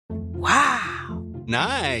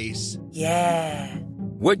Nice. Yeah.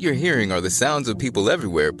 What you're hearing are the sounds of people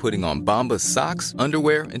everywhere putting on Bombas socks,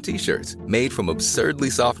 underwear, and T-shirts made from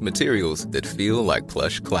absurdly soft materials that feel like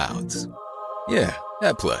plush clouds. Yeah,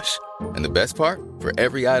 that plush. And the best part? For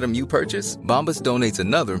every item you purchase, Bombas donates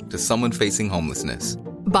another to someone facing homelessness.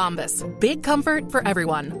 Bombas. Big comfort for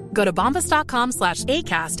everyone. Go to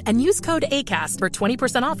bombas.com/ACAST and use code ACAST for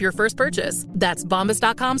 20% off your first purchase. That's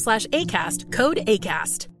bombas.com/ACAST. Code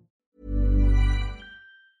ACAST.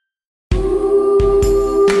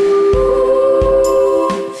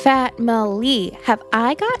 Fatmally, have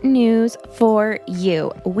I got news for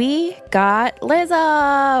you? We got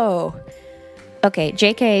Lizzo. Okay,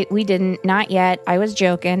 JK, we didn't. Not yet. I was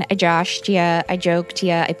joking. I joshed ya. I joked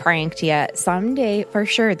ya. I pranked ya. Someday for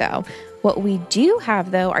sure, though. What we do have,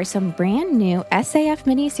 though, are some brand new SAF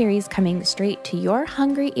miniseries coming straight to your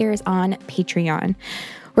hungry ears on Patreon.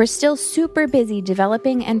 We're still super busy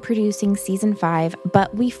developing and producing season 5,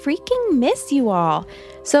 but we freaking miss you all.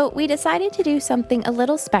 So we decided to do something a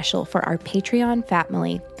little special for our Patreon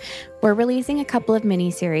family. We're releasing a couple of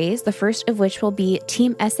miniseries, the first of which will be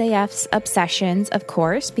Team SAF's Obsessions, of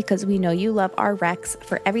course, because we know you love our recs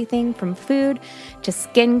for everything from food to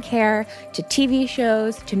skincare to TV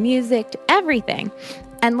shows to music to everything.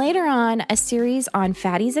 And later on, a series on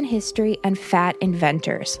fatties in history and fat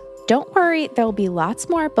inventors. Don't worry, there'll be lots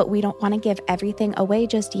more, but we don't want to give everything away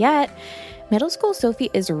just yet. Middle School Sophie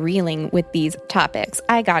is reeling with these topics,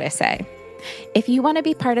 I gotta say. If you want to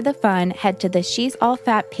be part of the fun, head to the She's All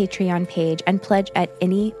Fat Patreon page and pledge at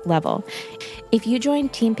any level. If you join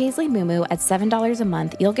Team Paisley Moo at $7 a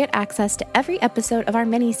month, you'll get access to every episode of our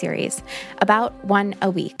mini-series, about one a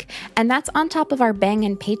week. And that's on top of our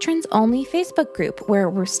Bangin' Patrons Only Facebook group, where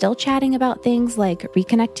we're still chatting about things like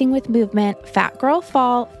reconnecting with movement, Fat Girl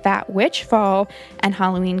Fall, Fat Witch Fall, and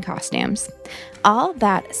Halloween costumes. All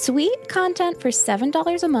that sweet content for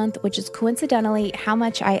 $7 a month, which is coincidentally how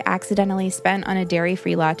much I accidentally spent on a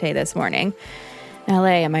dairy-free latte this morning.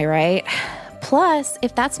 LA, am I right? Plus,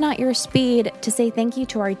 if that's not your speed, to say thank you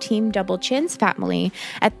to our Team Double Chins family,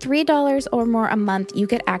 at $3 or more a month, you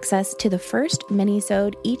get access to the first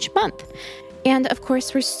mini-sode each month. And of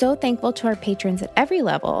course, we're so thankful to our patrons at every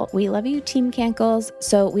level. We love you, Team Cankles.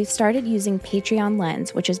 So we've started using Patreon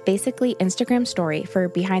Lens, which is basically Instagram story for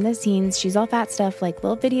behind the scenes, She's All Fat stuff, like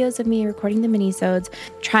little videos of me recording the minisodes,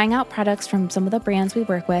 trying out products from some of the brands we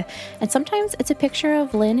work with. And sometimes it's a picture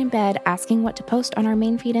of Lynn in bed asking what to post on our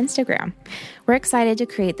main feed Instagram. We're excited to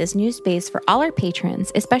create this new space for all our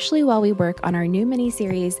patrons, especially while we work on our new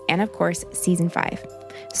miniseries and of course, season 5.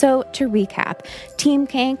 So to recap, Team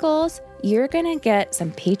Cankles, you're going to get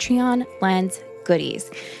some Patreon Lens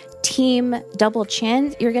goodies. Team Double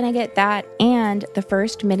Chins, you're going to get that and the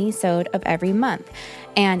first mini-sode of every month.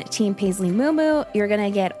 And Team Paisley Moo, you're going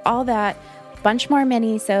to get all that, bunch more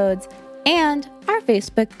mini-sodes, and our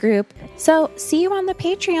Facebook group. So see you on the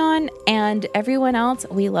Patreon, and everyone else,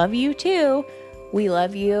 we love you too. We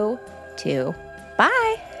love you too.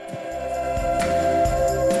 Bye.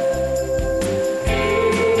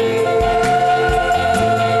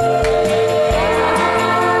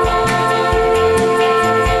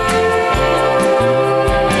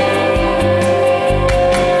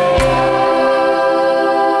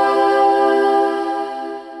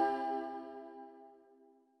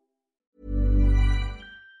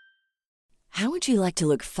 How would you like to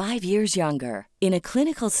look 5 years younger? In a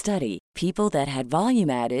clinical study, people that had volume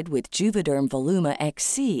added with Juvederm Voluma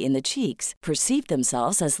XC in the cheeks perceived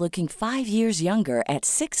themselves as looking 5 years younger at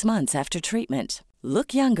 6 months after treatment.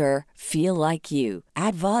 Look younger, feel like you.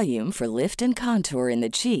 Add volume for lift and contour in the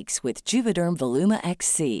cheeks with Juvederm Voluma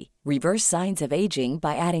XC. Reverse signs of aging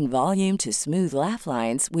by adding volume to smooth laugh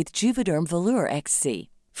lines with Juvederm Volure XC.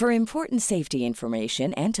 For important safety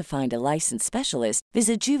information and to find a licensed specialist,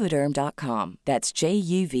 visit Juvederm.com. That's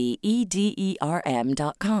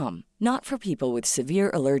JUVEDERM.com. Not for people with severe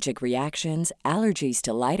allergic reactions, allergies to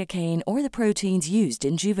lidocaine, or the proteins used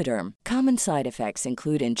in Juvederm. Common side effects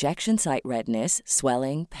include injection site redness,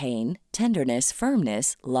 swelling, pain, tenderness,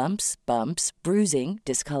 firmness, lumps, bumps, bruising,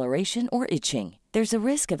 discoloration, or itching. There's a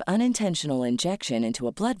risk of unintentional injection into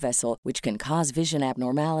a blood vessel, which can cause vision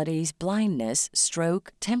abnormalities, blindness,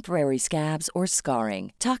 stroke, temporary scabs, or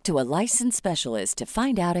scarring. Talk to a licensed specialist to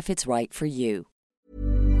find out if it's right for you.